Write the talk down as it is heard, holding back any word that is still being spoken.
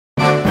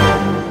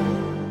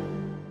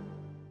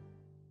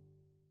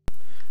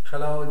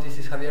Hello, this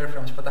is Javier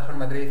from Spotahome,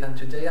 Madrid, and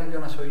today I'm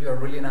gonna show you a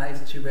really nice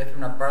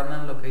 2-bedroom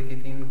apartment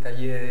located in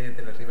Calle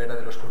de la Ribera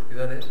de los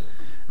Curtidores,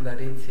 that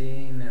is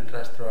in El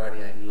Rastro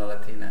area in La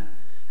Latina.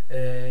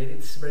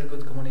 It's very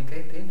good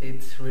communicated.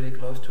 It's really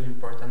close to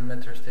important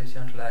metro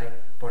stations like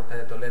Puerta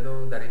de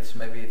Toledo, that it's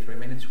maybe 3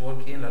 minutes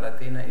walking. La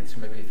Latina, it's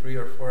maybe 3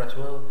 or 4 as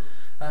well,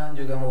 and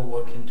you can go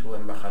walking to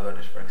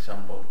Embajadores, for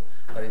example,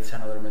 but it's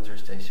another metro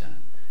station.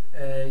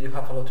 You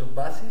have a lot of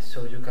buses,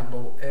 so you can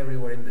go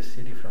everywhere in the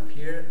city from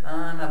here.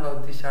 And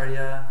about this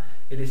area,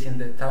 it is in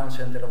the town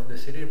center of the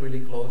city, really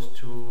close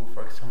to,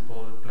 for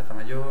example, Plaza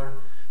Mayor.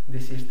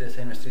 This is the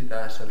same street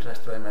as El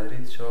Rastro de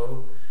Madrid,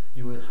 so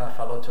you will have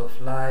a lot of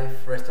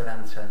life,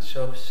 restaurants and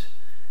shops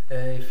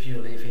if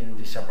you live in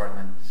this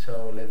apartment.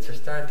 So let's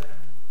start.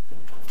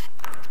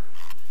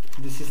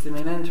 This is the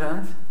main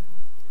entrance.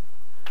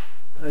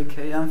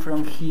 Okay, and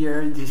from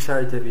here, these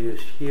are the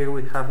views. Here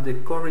we have the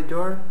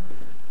corridor.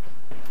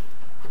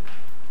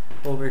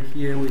 Over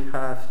here we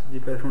have the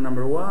bedroom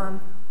number 1,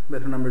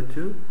 bedroom number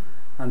 2,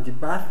 and the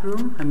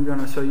bathroom. I'm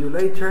gonna show you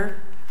later.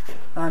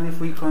 And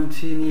if we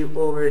continue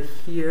over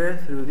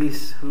here through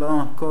this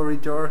long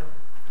corridor,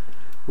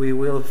 we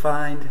will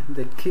find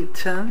the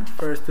kitchen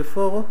first of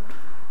all,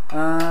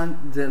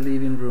 and the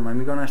living room.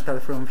 I'm gonna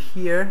start from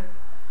here.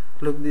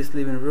 Look, this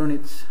living room,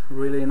 it's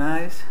really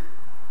nice.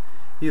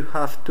 You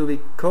have 2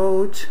 big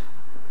couches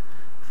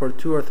for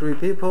 2 or 3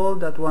 people.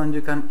 That one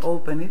you can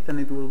open it and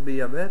it will be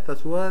a bed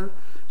as well.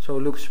 So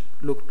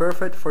look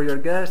perfect for your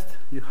guest.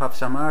 You have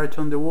some art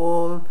on the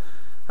wall,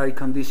 air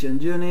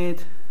conditioned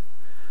unit.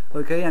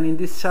 Okay, and in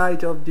this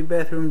side of the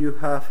bedroom you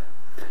have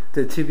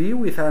the TV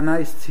with a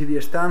nice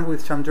TV stand with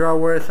some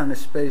drawers and a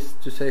space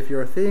to save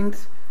your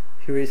things.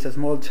 Here is a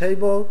small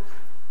table.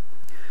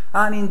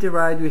 And in the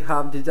right we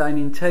have the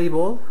dining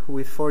table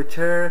with 4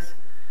 chairs.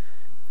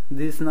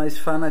 This nice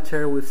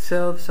furniture with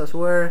shelves as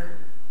well,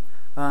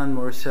 and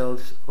more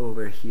shelves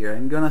over here.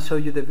 I'm gonna show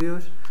you the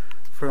views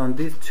from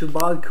these 2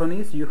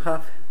 balconies you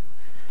have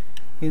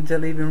in the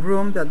living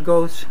room that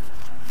goes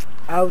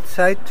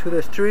outside to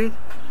the street.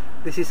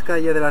 This is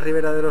Calle de la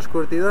Ribera de los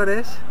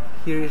Curtidores.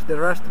 Here is the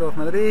Rastro of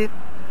Madrid.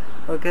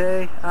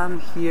 Okay,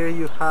 and here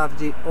you have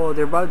the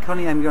other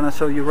balcony I'm gonna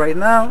show you right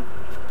now.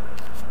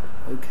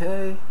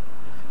 Okay,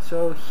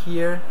 so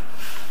here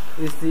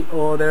is the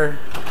other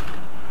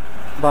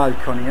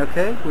balcony,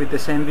 okay, with the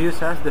same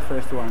views as the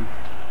first one.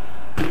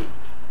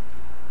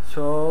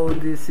 So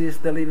this is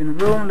the living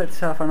room. Let's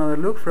have another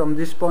look from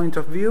this point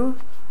of view.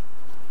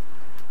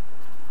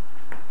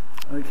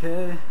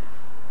 Okay,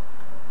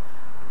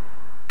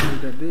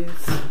 look at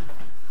this,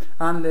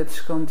 and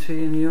let's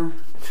continue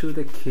to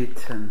the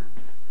kitchen.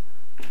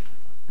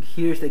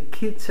 Here's the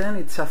kitchen.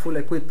 It's a full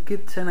equipped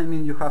kitchen. I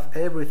mean, you have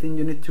everything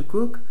you need to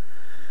cook.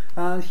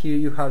 And here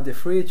you have the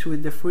fridge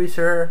with the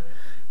freezer,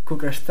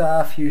 cooker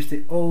stuff. Here's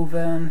the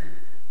oven.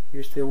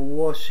 Here's the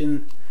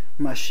washing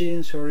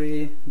machine,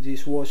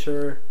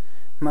 dishwasher,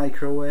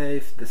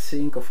 microwave, the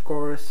sink of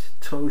course,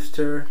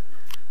 toaster,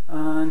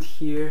 and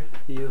here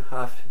you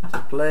have the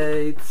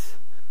plates.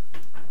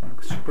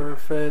 Looks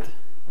perfect.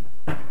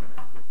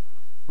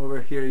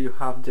 Over here you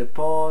have the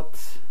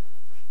pots,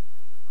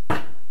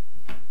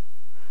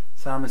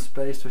 some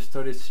space to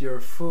storage your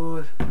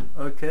food.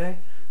 Okay,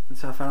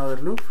 let's have another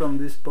look from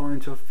this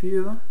point of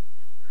view.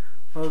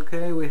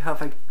 Okay, we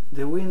have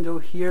the window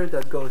here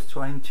that goes to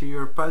an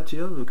interior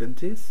patio. Look at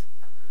this.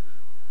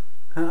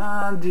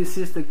 And this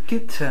is the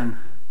kitchen.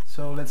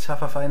 So let's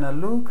have a final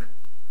look,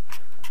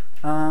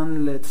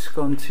 and let's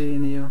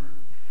continue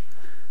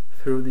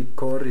through the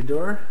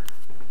corridor.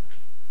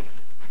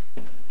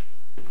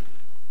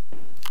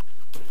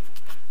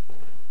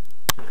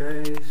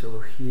 Okay,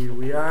 so here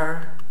we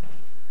are,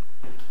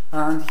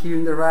 and here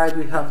in the right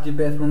we have the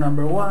bedroom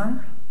number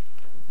 1.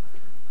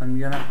 I'm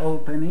gonna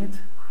open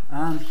it,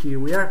 and here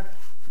we are.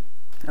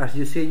 As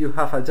you see, you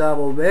have a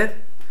double bed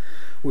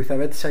with a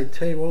bedside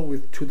table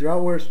with 2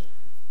 drawers.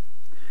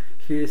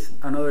 Here's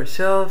another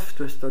shelf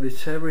to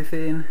storage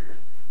everything.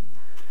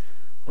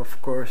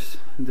 Of course,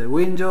 the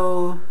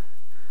window,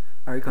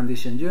 air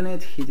conditioned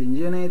unit, heating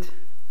unit.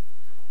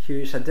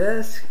 Here is a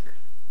desk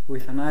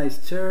with a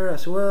nice chair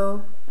as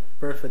well,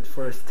 perfect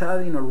for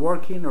studying or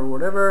working or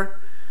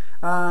whatever.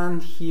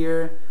 And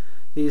here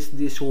is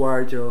this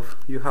wardrobe.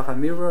 You have a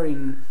mirror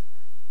in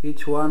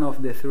each one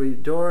of the 3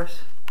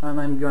 doors, and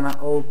I'm gonna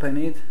open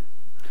it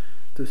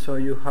to show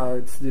you how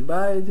it's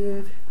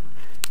divided.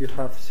 You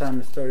have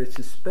some storage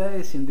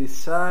space in this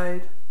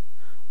side.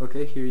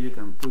 Okay, here you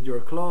can put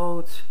your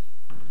clothes,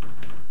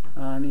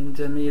 and in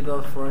the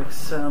middle, for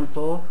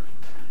example,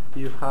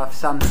 you have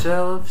some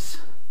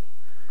shelves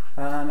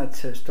and a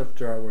chest of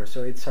drawers.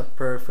 So it's a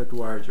perfect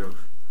wardrobe.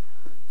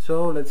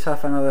 So let's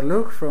have another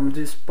look from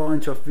this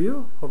point of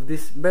view of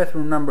this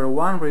bedroom number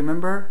 1.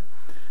 Remember,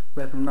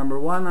 bedroom number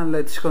 1, and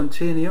let's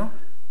continue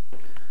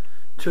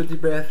to the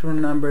bedroom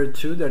number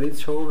 2 that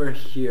is over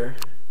here.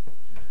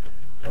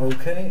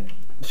 Okay,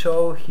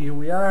 so here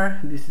we are.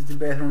 This is the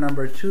bedroom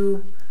number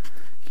 2.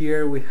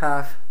 Here we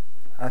have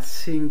a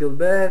single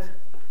bed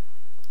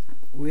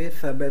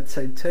with a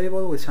bedside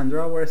table with some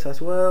drawers as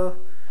well.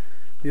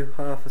 You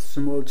have a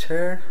small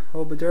chair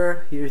over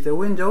there. Here's the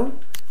window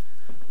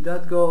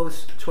that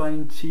goes to an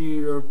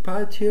interior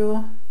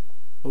patio.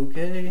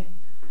 Okay,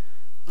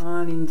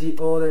 and in the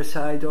other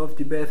side of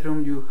the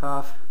bedroom you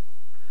have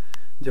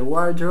the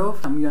wardrobe.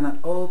 I'm gonna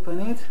open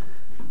it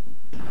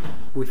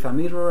with a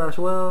mirror as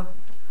well,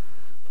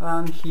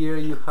 and here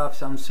you have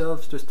some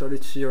shelves to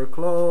storage your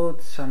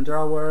clothes, some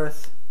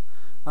drawers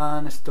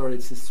and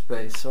storage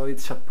space, so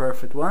it's a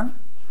perfect one.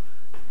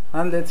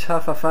 And let's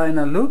have a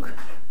final look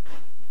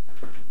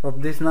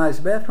of this nice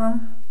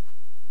bedroom.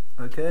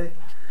 Okay,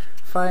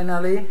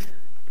 finally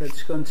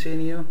let's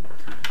continue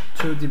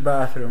to the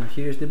bathroom.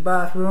 Here's the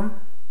bathroom.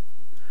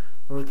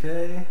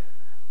 Okay,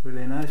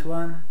 really nice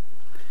one.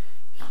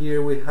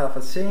 Here we have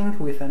a sink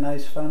with a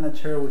nice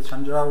furniture with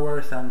some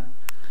drawers and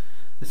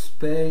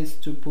space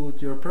to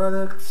put your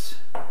products.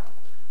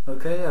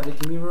 Okay, a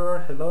big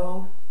mirror,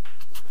 hello.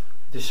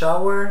 The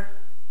shower,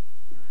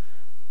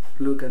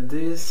 look at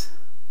this,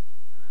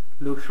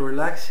 looks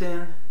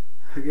relaxing.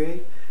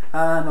 Okay,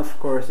 and of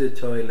course the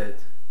toilet,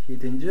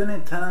 heating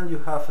unit, and you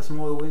have a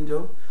small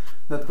window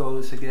that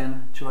goes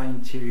again to an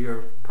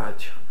interior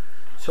patio.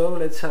 So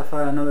let's have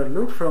another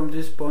look from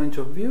this point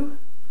of view.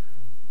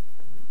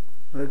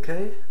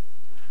 Okay,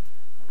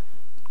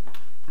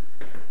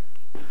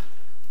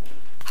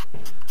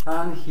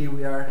 and here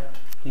we are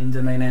in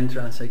the main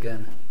entrance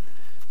again.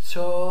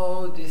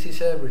 So this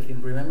is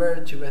everything. Remember,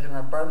 2-bedroom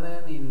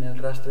apartment in El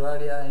Rastro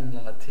area in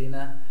La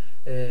Latina.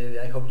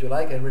 I hope you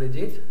like. I really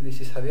did.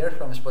 This is Javier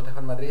from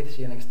Spotahome, Madrid.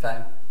 See you next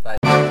time.